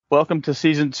Welcome to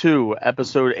season 2,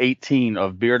 episode 18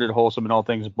 of Bearded Wholesome and All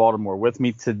Things Baltimore. With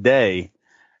me today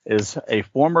is a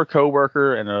former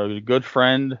coworker and a good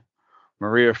friend,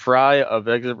 Maria Fry of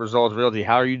Exit Results Realty.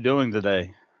 How are you doing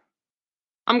today?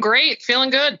 I'm great, feeling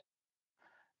good.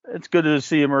 It's good to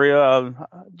see you, Maria.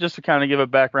 Just to kind of give a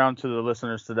background to the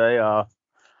listeners today,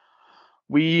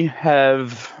 we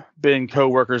have been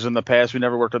coworkers in the past. We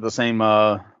never worked at the same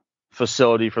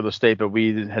facility for the state, but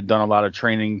we had done a lot of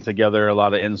training together, a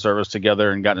lot of in-service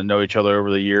together, and gotten to know each other over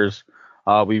the years.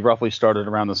 We roughly started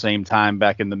around the same time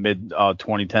back in the mid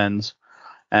 2010s.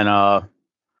 And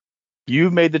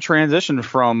you've made the transition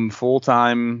from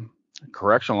full-time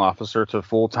correctional officer to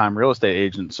full-time real estate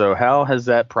agent. So how has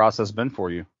that process been for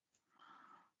you?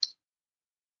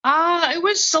 It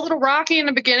was a little rocky in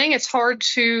the beginning. It's hard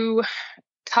to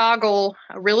toggle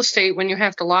real estate when you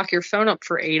have to lock your phone up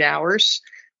for 8 hours.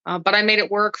 But I made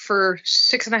it work for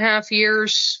 6.5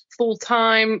 years,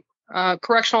 full-time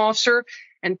correctional officer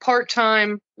and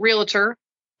part-time realtor.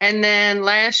 And then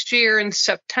last year in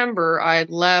September, I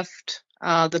left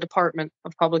the Department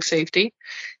of Public Safety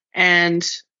and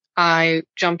I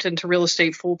jumped into real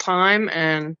estate full-time,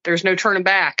 and there's no turning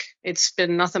back. It's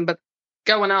been nothing but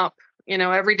going up. You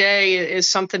know, every day is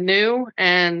something new,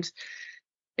 and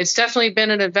it's definitely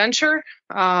been an adventure,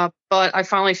 but I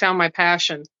finally found my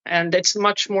passion, and it's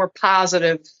much more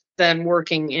positive than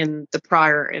working in the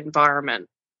prior environment.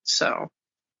 So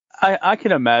I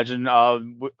can imagine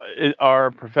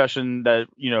our profession that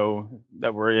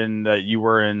that we're in, that you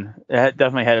were in, it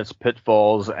definitely had its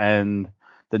pitfalls, and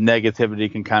the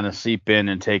negativity can kind of seep in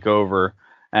and take over.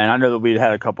 And I know that we'd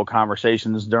had a couple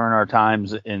conversations during our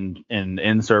times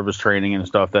in service training and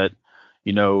stuff that,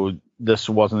 this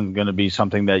wasn't going to be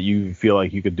something that you feel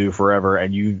like you could do forever.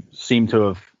 And you seem to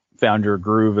have found your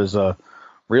groove as a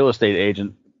real estate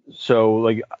agent. So,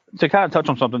 like, to kind of touch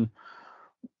on something,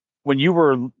 when you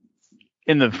were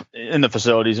in the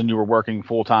facilities and you were working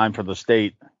full time for the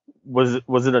state, was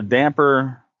it a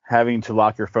damper having to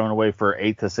lock your phone away for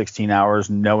 8 to 16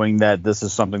 hours, knowing that this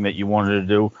is something that you wanted to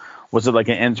do? Was it like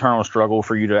an internal struggle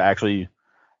for you to actually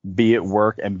be at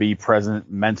work and be present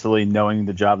mentally, knowing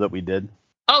the job that we did?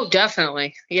 Oh,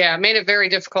 definitely. Yeah, it made it very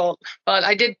difficult. But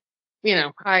I did,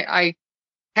 I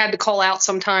had to call out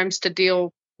sometimes to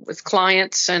deal with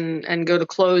clients and go to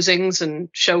closings and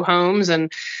show homes.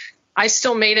 And I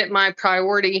still made it my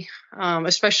priority,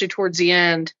 especially towards the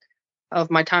end of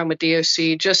my time with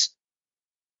DOC, just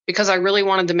because I really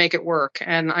wanted to make it work.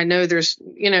 And I know there's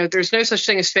no such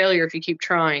thing as failure if you keep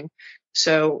trying.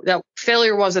 So that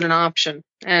failure wasn't an option,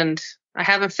 and I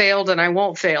haven't failed and I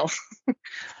won't fail.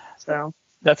 So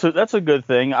that's a good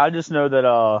thing. I just know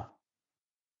that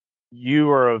you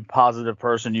are a positive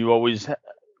person. You always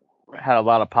had a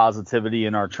lot of positivity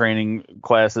in our training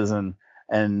classes,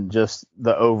 and just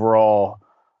your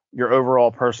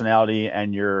overall personality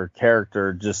and your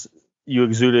character, just you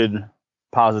exuded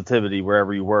positivity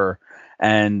wherever you were.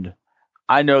 And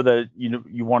I know that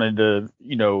you wanted to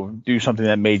do something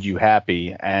that made you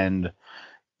happy, and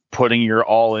putting your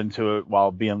all into it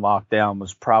while being locked down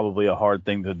was probably a hard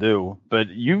thing to do. But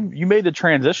you made the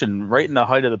transition right in the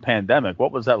height of the pandemic.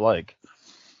 What was that like?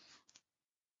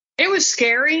 It was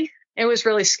scary. It was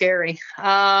really scary.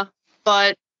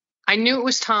 But I knew it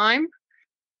was time.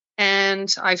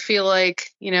 And I feel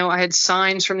like, I had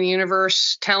signs from the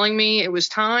universe telling me it was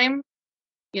time,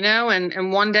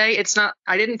 and one day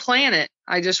I didn't plan it.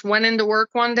 I just went into work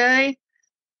one day,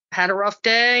 had a rough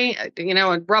day,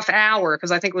 a rough hour,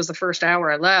 because I think it was the first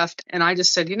hour I left. And I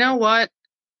just said, you know what?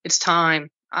 It's time.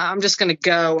 I'm just going to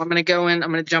go. I'm going to go in.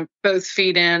 I'm going to jump both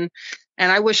feet in. And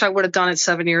I wish I would have done it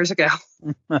 7 years ago.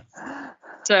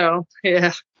 So,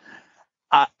 yeah.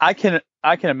 I can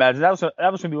imagine that was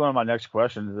going to be one of my next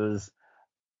questions.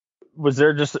 Was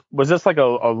this like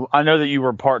I know that you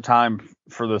were part-time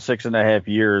for the 6.5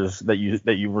 years that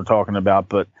you were talking about,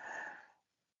 but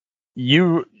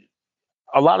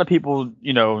a lot of people,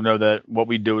 know that what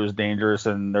we do is dangerous,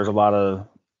 and there's a lot of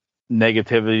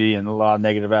negativity and a lot of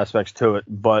negative aspects to it,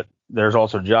 but there's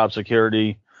also job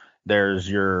security. There's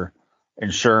your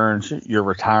insurance, your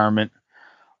retirement.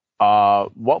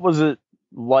 What was it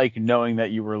like knowing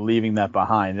that you were leaving that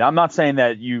behind? And I'm not saying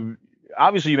that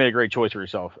obviously you made a great choice for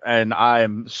yourself, and I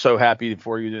am so happy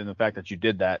for you in the fact that you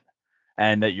did that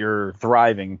and that you're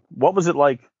thriving. What was it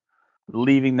like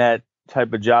leaving that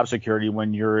type of job security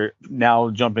when you're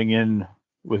now jumping in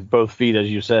with both feet, as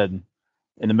you said,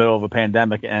 in the middle of a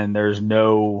pandemic and there's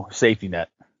no safety net?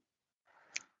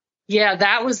 Yeah,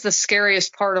 that was the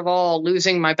scariest part of all,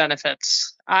 losing my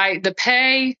benefits. I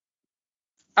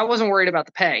wasn't worried about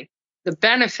the pay. the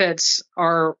benefits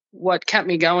are what kept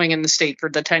me going in the state for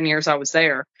the 10 years I was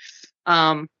there.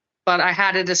 But I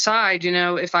had to decide,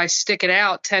 if I stick it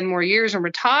out 10 more years and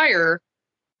retire,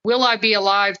 will I be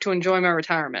alive to enjoy my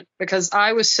retirement? Because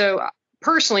I was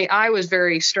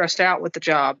very stressed out with the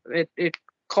job. It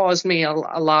caused me a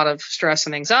lot of stress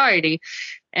and anxiety.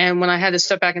 And when I had to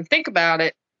step back and think about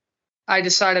it, I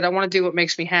decided I want to do what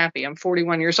makes me happy. I'm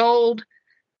 41 years old.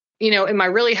 Am I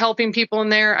really helping people in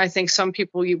there? I think some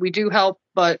people we do help,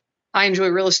 but I enjoy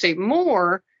real estate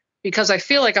more because I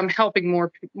feel like I'm helping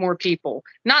more people.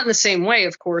 Not in the same way,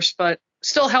 of course, but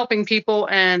still helping people.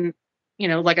 And,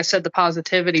 like I said, the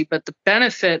positivity, but the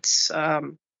benefits,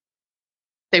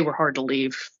 they were hard to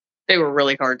leave. They were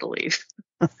really hard to leave.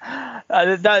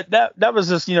 That was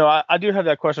just, I do have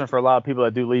that question for a lot of people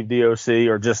that do leave DOC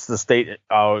or just the state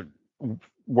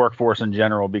workforce in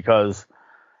general, because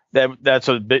that's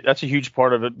a huge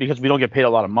part of it, because we don't get paid a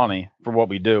lot of money for what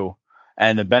we do,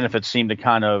 and the benefits seem to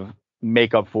kind of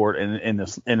make up for it in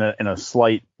a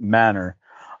slight manner.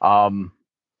 One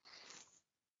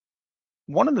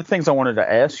of the things I wanted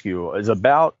to ask you is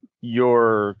about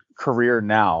your career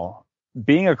now,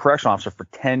 being a correctional officer for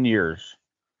 10 years,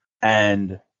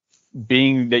 and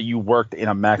being that you worked in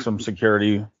a maximum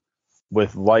security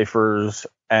with lifers,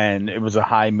 and it was a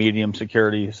high medium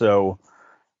security, so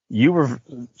you were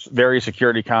very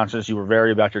security conscious. You were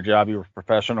very about your job. You were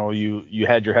professional. You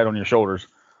had your head on your shoulders.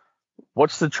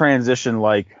 What's the transition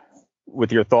like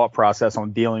with your thought process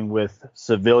on dealing with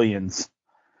civilians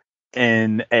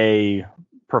in a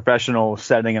professional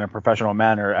setting, in a professional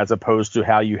manner, as opposed to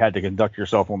how you had to conduct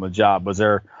yourself on the job? Was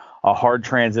there a hard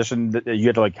transition that you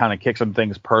had to kind of kick some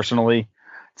things personally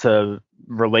to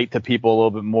relate to people a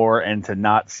little bit more, and to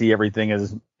not see everything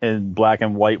as in black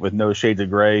and white with no shades of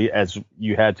gray as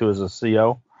you had to as a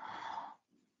CO?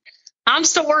 I'm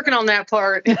still working on that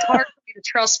part. It's hard for me to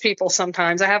trust people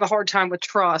sometimes. I have a hard time with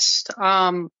trust.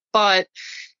 But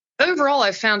overall,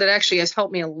 I've found it actually has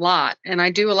helped me a lot. And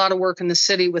I do a lot of work in the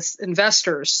city with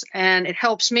investors, and it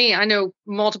helps me. I know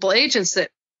multiple agents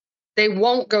that they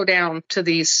won't go down to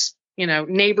these,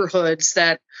 neighborhoods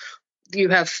that you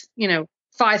have,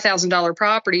 $5,000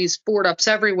 properties, board ups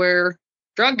everywhere,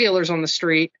 drug dealers on the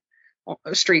street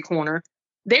corner.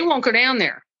 They won't go down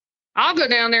there. I'll go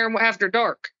down there after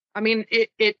dark. I mean,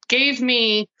 it gave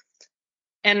me,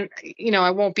 and,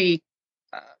 I won't be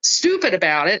stupid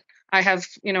about it. I have,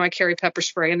 I carry pepper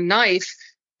spray and a knife,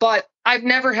 but I've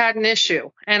never had an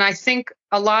issue. And I think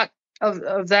a lot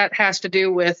of that has to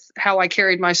do with how I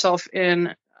carried myself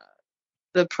in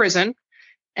the prison.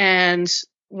 And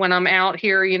when I'm out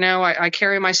here, I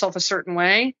carry myself a certain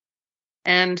way,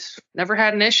 and never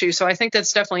had an issue. So I think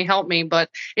that's definitely helped me, but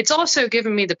it's also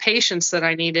given me the patience that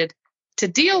I needed to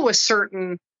deal with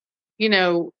certain,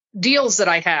 deals that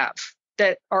I have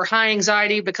that are high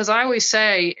anxiety, because I always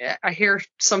say, I hear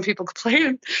some people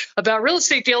complain about real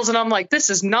estate deals, and I'm like, this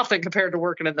is nothing compared to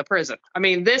working in the prison. I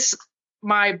mean,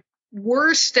 my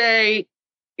worst day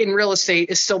in real estate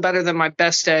is still better than my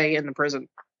best day in the prison.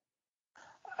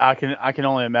 I can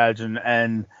only imagine.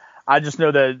 And I just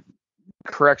know that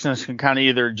corrections can kind of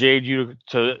either jade you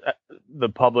to the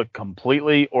public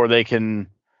completely, or it can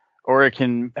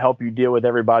help you deal with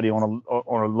everybody on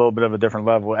a little bit of a different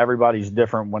level. Everybody's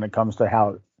different when it comes to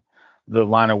how the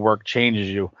line of work changes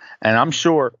you. And I'm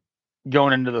sure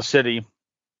going into the city,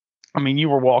 I mean, you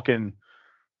were walking,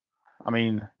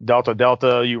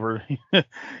 Delta, you were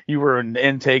you were in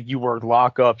intake, you worked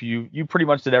lockup, you pretty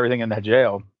much did everything in that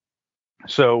jail.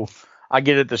 So I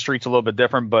get it, the street's a little bit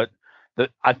different, but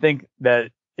I think that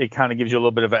it kind of gives you a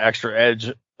little bit of an extra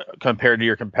edge compared to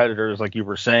your competitors, like you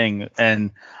were saying.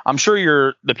 And I'm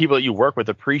sure the people that you work with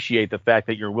appreciate the fact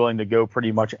that you're willing to go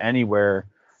pretty much anywhere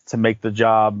to make the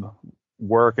job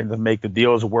work and to make the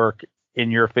deals work in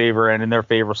your favor and in their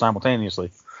favor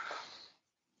simultaneously.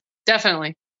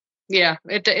 Definitely. Yeah,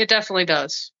 it definitely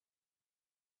does.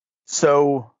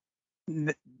 So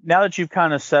now that you've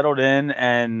kind of settled in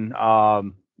and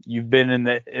you've been in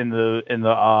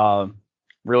the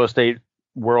real estate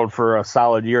world for a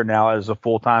solid year now as a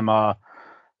full-time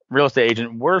real estate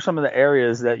agent, what are some of the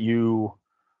areas that you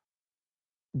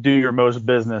do your most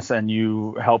business and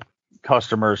you help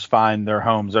customers find their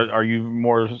homes? Are you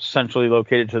more centrally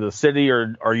located to the city,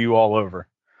 or are you all over?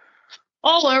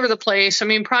 All over the place. I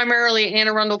mean, primarily Anne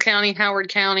Arundel County, Howard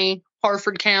County,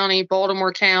 Harford County,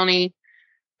 Baltimore County.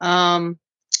 I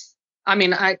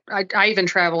even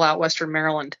travel out Western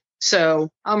Maryland.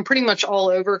 So I'm pretty much all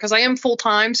over because I am full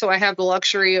time. So I have the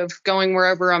luxury of going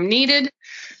wherever I'm needed.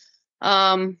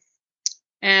 I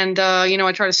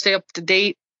try to stay up to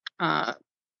date on,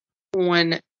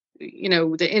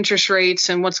 the interest rates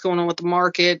and what's going on with the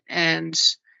market. And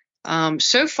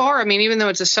so far, I mean, even though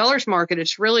it's a seller's market,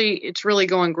 it's really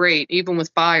going great, even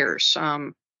with buyers.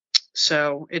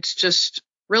 So it's just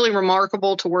really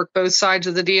remarkable to work both sides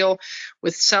of the deal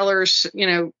with sellers,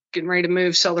 getting ready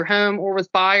to sell their home, or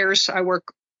with buyers. I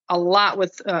work a lot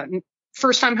with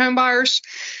first-time home buyers.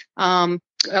 A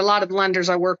lot of lenders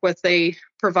I work with, they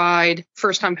provide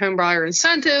first-time home buyer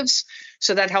incentives.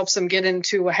 So that helps them get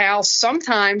into a house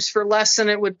sometimes for less than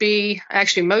it would be,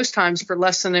 actually most times for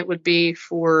less than it would be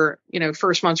for,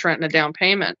 first month's rent and a down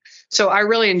payment. So I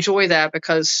really enjoy that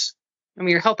because, I mean,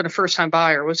 you're helping a first-time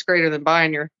buyer. What's greater than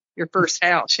buying your first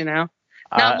house, Not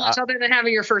much other than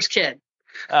having your first kid.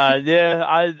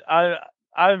 Yeah,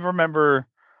 I remember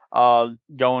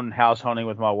going house hunting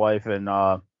with my wife,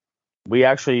 and we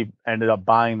actually ended up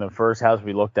buying the first house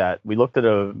we looked at. We looked at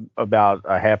about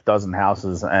a half dozen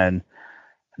houses, and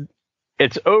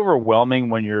it's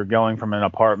overwhelming when you're going from an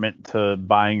apartment to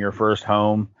buying your first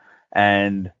home,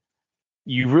 and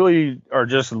you really are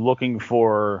just looking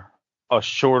for a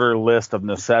shorter list of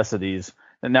necessities.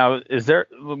 And now,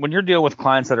 when you're dealing with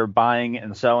clients that are buying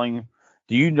and selling,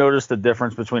 do you notice the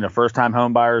difference between a first-time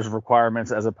home buyer's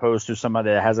requirements as opposed to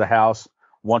somebody that has a house,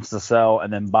 wants to sell,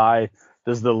 and then buy?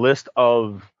 Does the list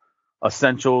of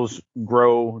essentials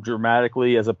grow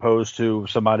dramatically as opposed to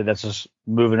somebody that's just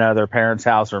moving out of their parents'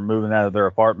 house or moving out of their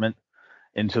apartment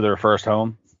into their first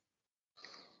home?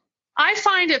 I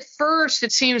find at first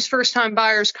it seems first-time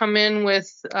buyers come in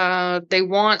with they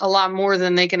want a lot more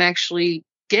than they can actually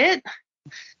get.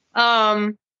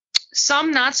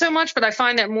 Some not so much, but I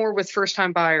find that more with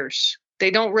first-time buyers. They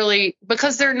don't really,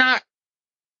 because they don't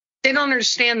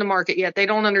understand the market yet. They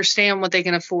don't understand what they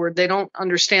can afford. They don't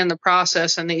understand the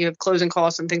process, and that you have closing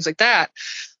costs and things like that.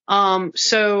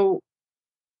 So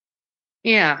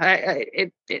yeah,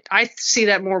 I see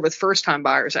that more with first-time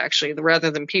buyers, actually, rather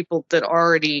than people that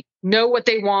already know what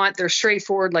they want. They're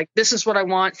straightforward, like, this is what I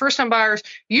want. First-time buyers,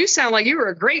 you sound like you were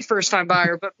a great first-time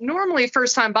buyer, but normally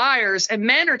first-time buyers, and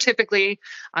men are typically,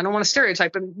 I don't want to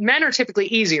stereotype, but men are typically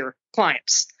easier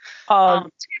clients.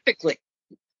 Typically.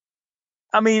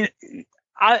 I mean,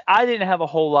 I didn't have a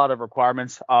whole lot of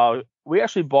requirements. We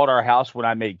actually bought our house when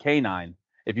I made K9,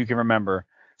 if you can remember.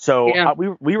 So yeah.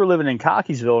 We were living in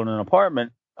Cockeysville in an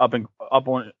apartment up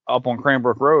on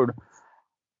Cranbrook Road.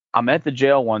 I'm at the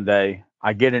jail one day.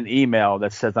 I get an email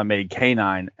that says I made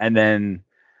K9, and then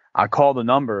I call the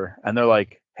number, and they're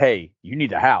like, "Hey, you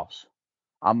need a house."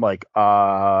 I'm like,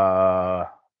 okay.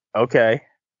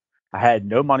 I had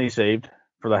no money saved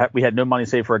we had no money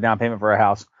saved for a down payment for a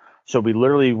house. So we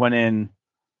literally went in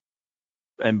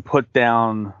and put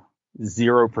down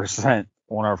 0%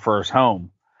 on our first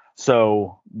home.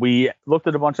 So we looked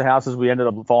at a bunch of houses. We ended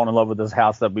up falling in love with this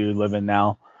house that we live in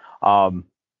now. I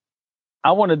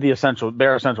wanted the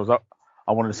bare essentials.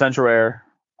 I wanted central air.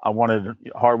 I wanted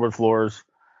hardwood floors,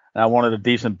 and I wanted a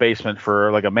decent basement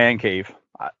for like a man cave.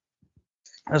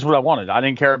 That's what I wanted. I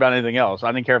didn't care about anything else.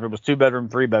 I didn't care if it was 2-bedroom,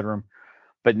 3-bedroom.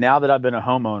 But now that I've been a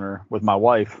homeowner with my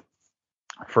wife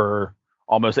for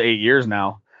almost 8 years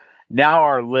now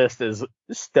our list is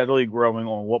steadily growing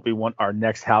on what we want our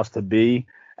next house to be.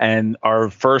 And our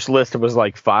first list was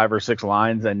like 5 or 6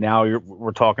 lines, and now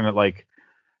we're talking at like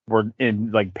we're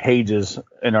in like pages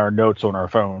in our notes on our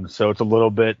phone. So it's a little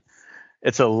bit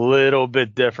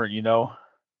different,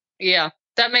 Yeah,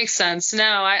 that makes sense. No,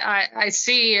 I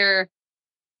see your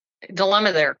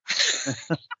dilemma there.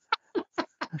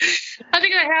 I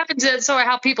think that happens. It's so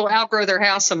how people outgrow their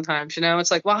house sometimes.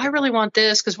 It's like, well, I really want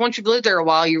this, because once you've lived there a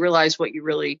while, you realize what you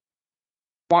really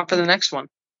want for the next one.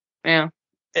 Yeah.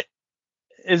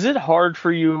 Is it hard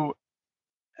for you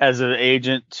as an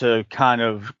agent to kind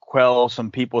of quell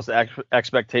some people's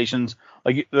expectations?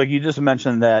 Like you just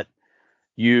mentioned that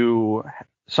you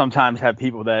sometimes have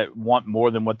people that want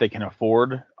more than what they can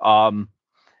afford.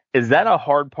 Is that a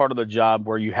hard part of the job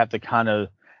where you have to kind of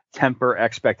temper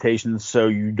expectations so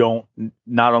you don't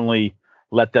not only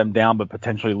let them down, but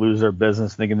potentially lose their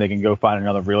business thinking they can go find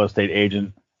another real estate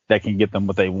agent that can get them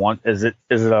what they want? Is it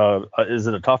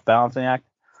a tough balancing act?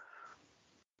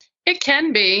 It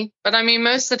can be, but I mean,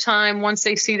 most of the time, once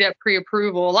they see that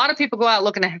pre-approval, a lot of people go out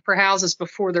looking for houses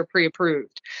before they're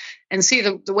pre-approved. And see,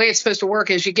 the way it's supposed to work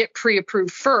is you get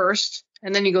pre-approved first,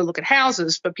 and then you go look at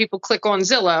houses. But people click on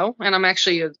Zillow, and I'm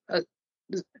actually a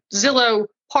Zillow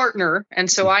partner, and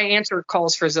so I answer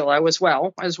calls for Zillow as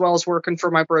well as working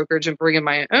for my brokerage and bringing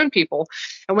my own people.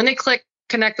 And when they click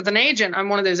connect with an agent, I'm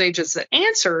one of those agents that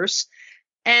answers,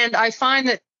 and I find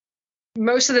that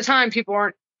most of the time people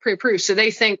aren't pre-approved, so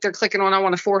they think they're clicking on I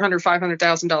want a $400,000,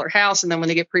 $500,000 house, and then when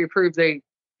they get pre-approved, they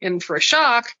in for a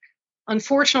shock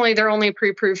Unfortunately, they're only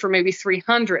pre-approved for maybe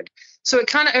 300. So it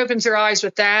kind of opens their eyes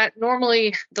with that.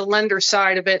 Normally, the lender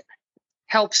side of it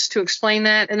helps to explain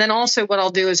that. And then also what I'll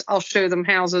do is I'll show them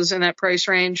houses in that price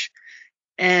range,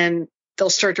 and they'll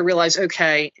start to realize,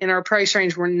 okay, in our price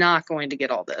range, we're not going to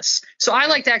get all this. So I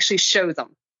like to actually show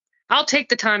them. I'll take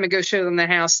the time to go show them the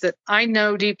house that I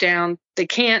know deep down they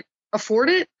can't afford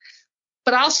it,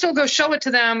 but I'll still go show it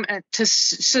to them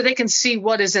so they can see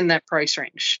what is in that price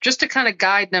range, just to kind of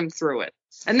guide them through it.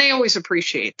 And they always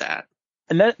appreciate that.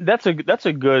 And that's a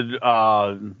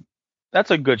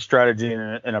good strategy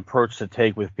and an approach to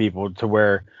take with people, to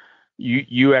where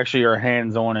you actually are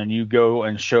hands on and you go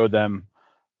and show them,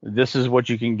 this is what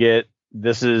you can get.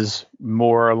 This is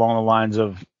more along the lines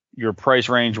of your price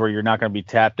range where you're not going to be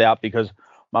tapped out. Because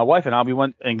my wife and I, we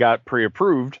went and got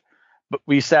pre-approved, but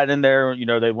we sat in there,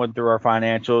 they went through our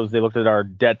financials. They looked at our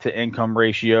debt to income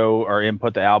ratio, our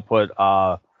input to output.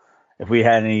 If we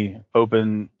had any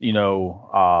open,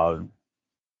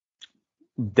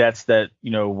 debts that,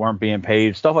 weren't being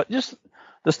paid, stuff like just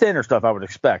the standard stuff I would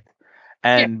expect.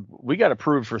 And we got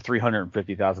approved for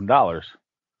 $350,000.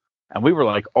 And we were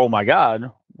like, oh my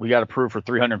God, we got approved for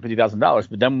 $350,000.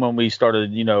 But then when we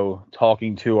started,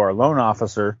 talking to our loan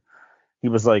officer, he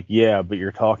was like, yeah, but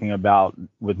you're talking about,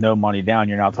 with no money down,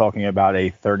 you're now talking about a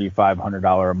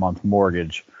 $3,500 a month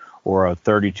mortgage or a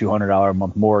 $3,200 a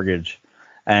month mortgage.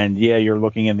 And yeah, you're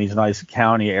looking in these nice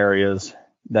county areas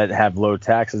that have low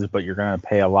taxes, but you're going to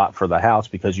pay a lot for the house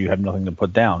because you have nothing to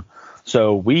put down.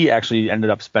 So we actually ended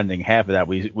up spending half of that.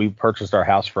 We purchased our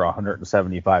house for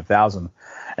 $175,000,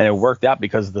 and it worked out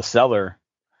because the seller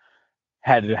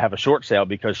had to have a short sale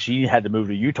because she had to move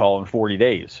to Utah in 40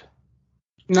 days.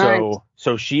 Nice.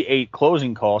 So she ate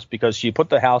closing costs because she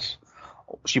put our house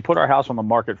on the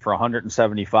market for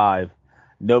 $175,000.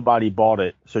 Nobody bought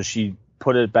it, so she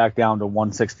put it back down to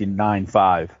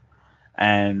 $169,500.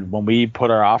 And when we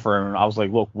put our offer in, I was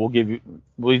like, look,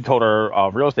 we told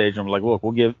our real estate agent, we're like, look,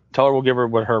 we'll give her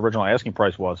what her original asking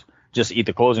price was. Just eat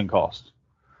the closing costs.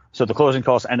 So the closing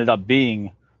costs ended up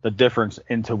being the difference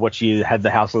into what she had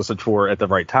the house listed for at the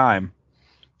right time.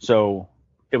 So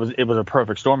it was a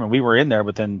perfect storm. And we were in there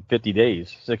within 50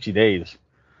 days, 60 days.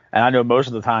 And I know most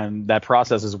of the time that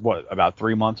process is about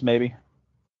 3 months, maybe.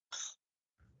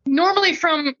 Normally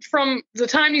from the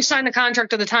time you sign the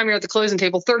contract to the time you're at the closing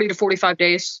table, 30 to 45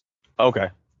 days. Okay.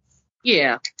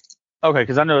 Yeah. Okay,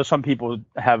 because I know some people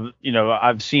have,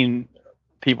 I've seen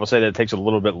people say that it takes a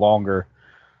little bit longer.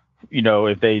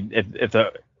 If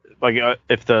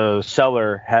the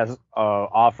seller has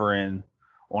offer in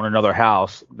on another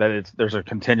house, that there's a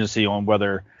contingency on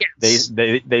whether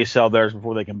they sell theirs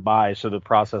before they can buy, so the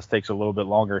process takes a little bit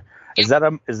longer. Is that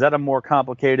a more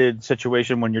complicated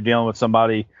situation when you're dealing with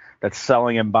somebody that's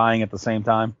selling and buying at the same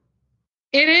time?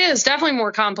 It is definitely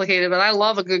more complicated, but I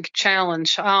love a good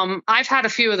challenge. I've had a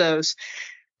few of those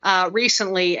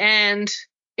recently, and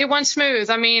it went smooth.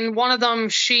 I mean, one of them,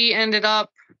 she ended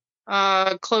up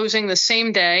closing the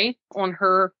same day on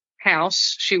her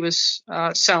house she was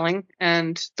selling,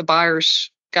 and the buyers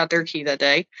got their key that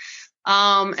day.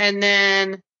 And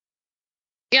then,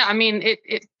 yeah, I mean,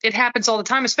 it happens all the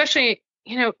time, especially,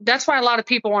 that's why a lot of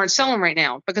people aren't selling right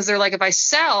now, because they're like, if I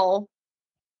sell,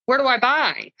 where do I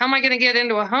buy? How am I going to get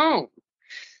into a home?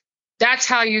 That's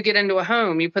how you get into a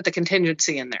home. You put the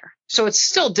contingency in there. So it's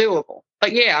still doable.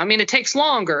 But yeah, I mean, it takes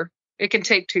longer. It can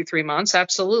take 2-3 months.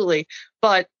 Absolutely.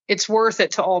 But it's worth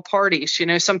it to all parties.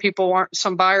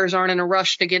 Some buyers aren't in a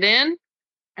rush to get in,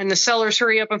 and the sellers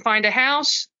hurry up and find a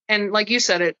house. And like you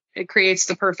said, it creates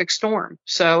the perfect storm.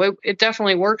 So it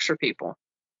definitely works for people.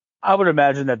 I would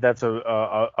imagine that's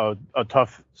a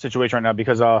tough situation right now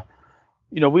because,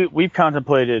 we've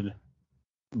contemplated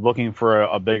looking for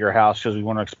a bigger house because we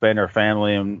want to expand our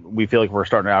family, and we feel like we're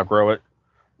starting to outgrow it,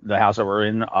 the house that we're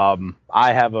in.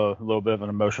 I have a little bit of an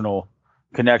emotional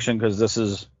connection because this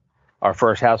is our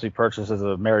first house we purchased as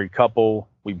a married couple.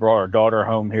 We brought our daughter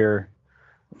home here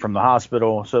from the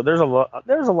hospital. So there's a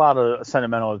lot of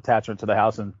sentimental attachment to the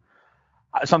house. And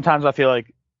sometimes I feel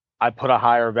like I put a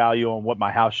higher value on what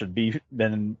my house should be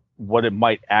than what it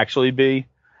might actually be.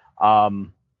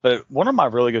 But one of my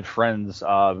really good friends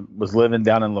was living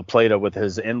down in La Plata with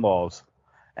his in-laws,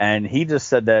 and he just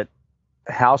said that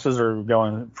houses are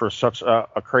going for such a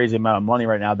crazy amount of money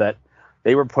right now that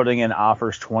they were putting in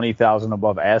offers $20,000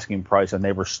 above asking price, and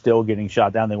they were still getting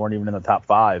shot down. They weren't even in the top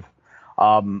 5.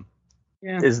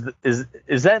 Is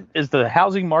the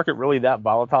housing market really that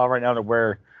volatile right now to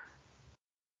where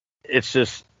it's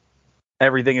just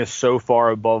everything is so far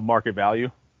above market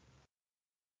value?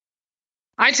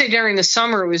 I'd say during the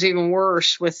summer it was even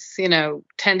worse with, 10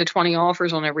 to 20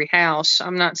 offers on every house.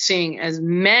 I'm not seeing as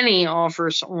many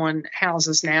offers on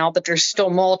houses now, but there's still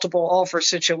multiple offer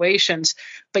situations.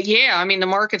 But yeah, I mean, the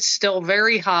market's still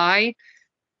very high.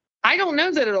 I don't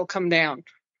know that it'll come down.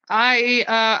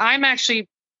 I'm actually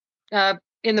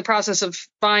in the process of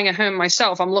buying a home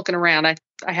myself. I'm looking around. I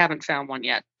haven't found one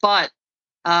yet, but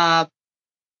uh,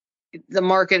 the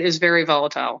market is very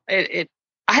volatile. I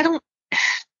don't.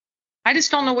 I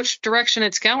just don't know which direction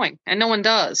it's going, and no one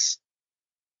does.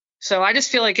 So I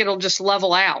just feel like it'll just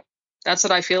level out. That's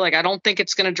what I feel like. I don't think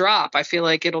it's going to drop. I feel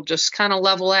like it'll just kind of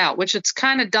level out, which it's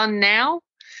kind of done now.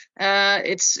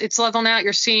 It's leveling out.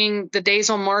 You're seeing the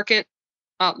days on market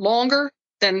longer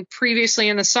than previously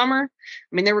in the summer.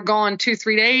 I mean, they were gone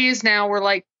 2-3 days. Now we're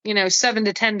like 7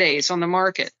 to 10 days on the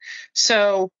market.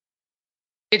 So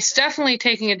it's definitely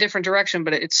taking a different direction,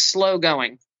 but it's slow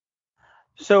going.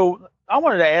 So I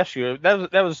wanted to ask you,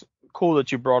 that was cool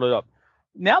that you brought it up.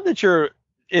 Now that you're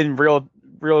in real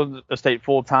estate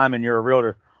full time and you're a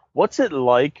realtor, what's it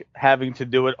like having to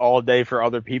do it all day for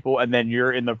other people and then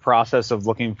you're in the process of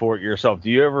looking for it yourself?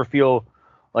 Do you ever feel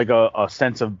like a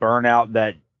sense of burnout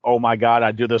that, oh my God,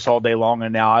 I do this all day long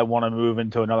and now I want to move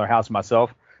into another house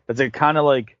myself? Does it kind of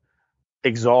like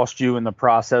exhaust you in the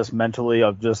process mentally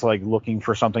of just like looking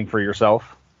for something for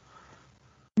yourself?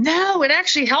 No, it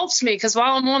actually helps me because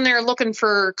while I'm on there looking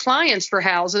for clients for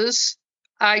houses,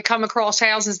 I come across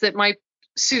houses that might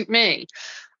suit me.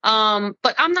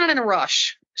 But I'm not in a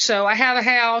rush. So I have a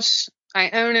house.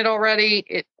 I own it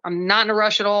already. I'm not in a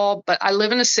rush at all, but I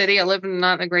live in a city. I live in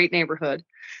not a great neighborhood.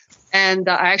 And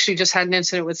I actually just had an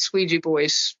incident with Squeegee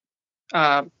Boys.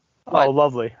 Oh,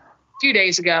 lovely. A few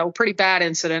days ago. Pretty bad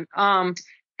incident.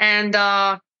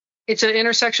 It's an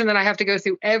intersection that I have to go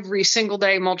through every single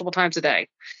day, multiple times a day.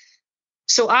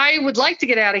 So I would like to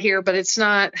get out of here, but it's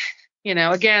not,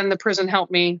 again, the prison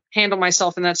helped me handle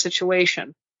myself in that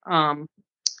situation. So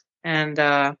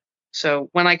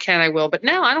when I can, I will. But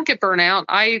no, I don't get burnout.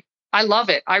 I love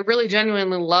it. I really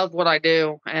genuinely love what I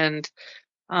do. And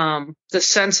the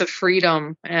sense of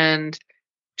freedom and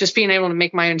just being able to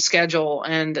make my own schedule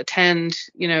and attend,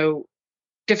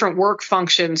 different work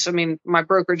functions. I mean, my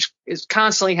brokerage is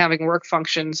constantly having work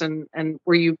functions and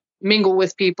where you mingle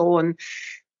with people, and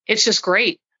it's just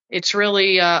great. It's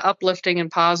really uplifting and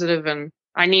positive, and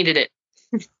I needed it.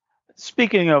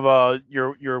 Speaking of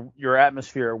your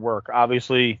atmosphere at work,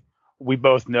 obviously we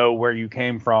both know where you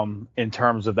came from in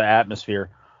terms of the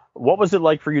atmosphere. What was it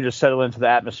like for you to settle into the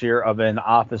atmosphere of an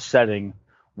office setting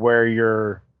where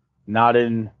you're not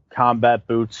in combat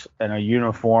boots and a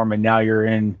uniform, and now you're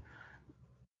in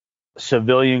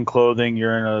civilian clothing?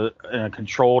 You're in a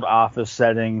controlled office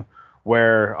setting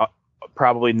where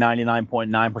probably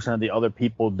 99.9% of the other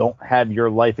people don't have your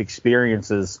life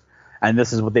experiences, and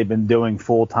this is what they've been doing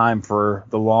full time for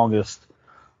the longest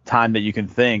time that you can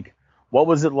think. What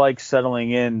was it like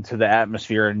settling into the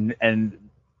atmosphere and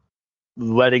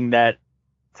letting that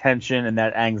tension and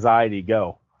that anxiety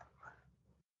go?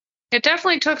 It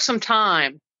definitely took some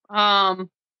time.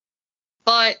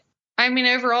 But I mean,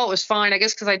 overall, it was fine, I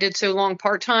guess, because I did so long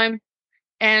part-time.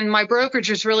 And my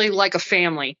brokerage is really like a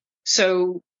family.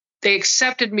 So they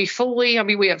accepted me fully. I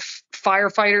mean, we have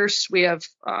firefighters. We have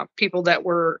people that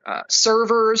were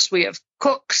servers. We have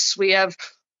cooks. We have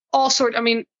all sorts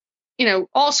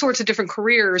of different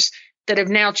careers that have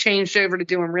now changed over to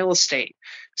doing real estate.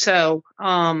 So,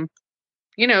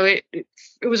 it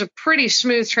was a pretty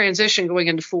smooth transition going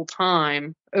into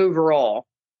full-time overall.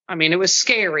 I mean, it was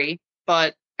scary,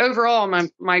 but overall,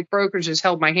 my brokerage has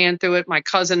held my hand through it. My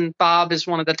cousin Bob is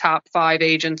one of the top 5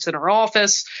 agents in our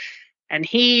office, and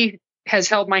he has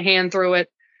held my hand through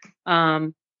it.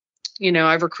 I've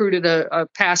recruited a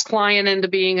past client into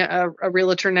being a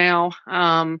realtor now,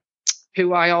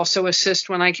 who I also assist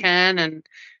when I can. And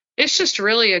it's just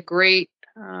really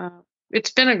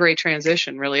it's been a great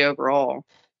transition really overall.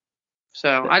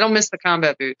 So I don't miss the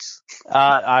combat boots.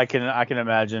 I can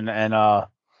imagine. And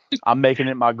I'm making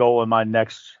it my goal in my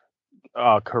next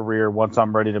career once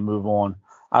I'm ready to move on.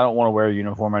 I don't want to wear a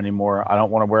uniform anymore. I don't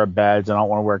want to wear a badge. I don't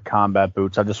want to wear combat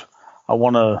boots. I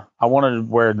want to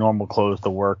wear normal clothes to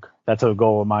work. That's a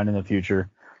goal of mine in the future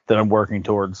that I'm working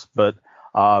towards. But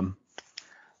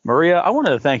Maria, I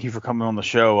wanted to thank you for coming on the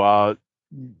show.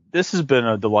 This has been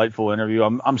a delightful interview.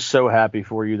 I'm so happy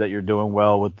for you that you're doing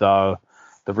well with the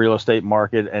real estate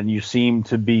market, and you seem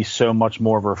to be so much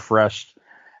more refreshed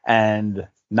and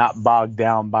not bogged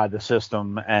down by the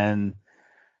system. And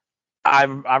I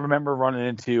remember running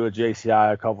into a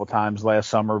JCI a couple of times last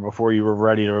summer before you were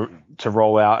ready to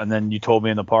roll out, and then you told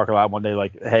me in the parking lot one day,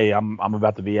 like, "Hey, I'm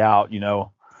about to be out,"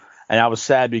 And I was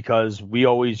sad because we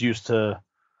always used to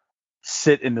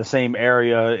sit in the same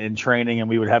area in training, and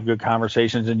we would have good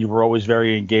conversations, and you were always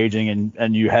very engaging,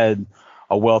 and you had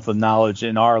a wealth of knowledge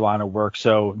in our line of work.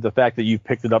 So the fact that you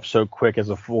picked it up so quick as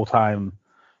a full-time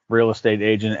real estate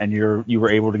agent, and you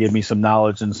were able to give me some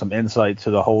knowledge and some insight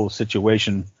to the whole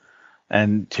situation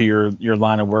and to your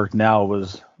line of work now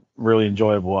was really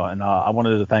enjoyable. And I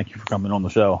wanted to thank you for coming on the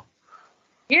show.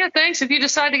 Yeah, thanks. If you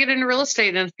decide to get into real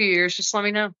estate in a few years, just let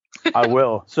me know. I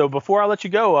will. So before I let you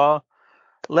go,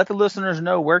 let the listeners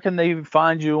know, where can they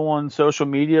find you on social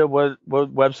media? What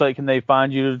website can they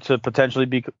find you to potentially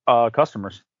be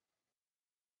customers?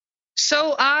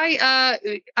 So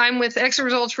I'm with Exit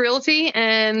Results Realty,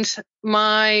 and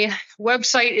my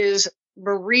website is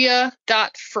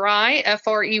maria.frey,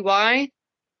 Frey,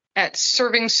 at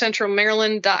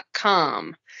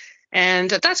servingcentralmaryland.com. And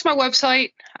that's my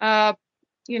website, and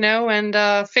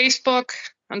Facebook.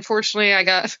 Unfortunately,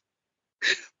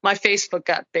 my Facebook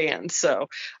got banned. So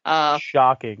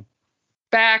shocking.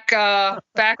 Back about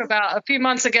a few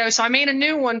months ago. So I made a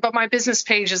new one, but my business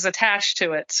page is attached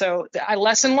to it. So I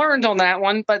lesson learned on that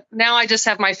one. But now I just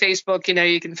have my Facebook.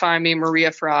 You can find me,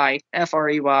 Maria Frey,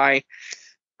 Frey.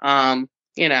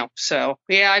 So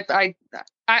yeah,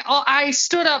 I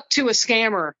stood up to a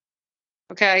scammer.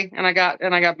 Okay, and I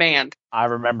got banned. I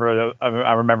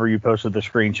remember you posted the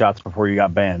screenshots before you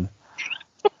got banned.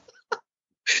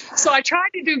 So I tried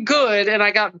to do good and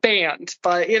I got banned,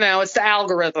 but it's the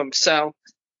algorithm. So,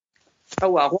 oh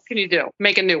well, what can you do?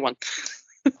 Make a new one.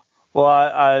 Well,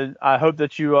 I hope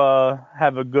that you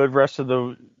have a good rest of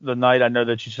the night. I know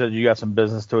that you said you got some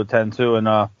business to attend to,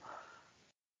 and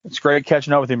it's great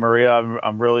catching up with you, Maria.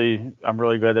 I'm really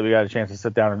glad that we got a chance to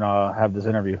sit down and have this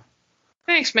interview.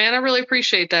 Thanks, man. I really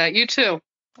appreciate that. You too.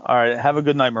 All right. Have a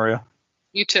good night, Maria.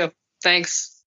 You too. Thanks.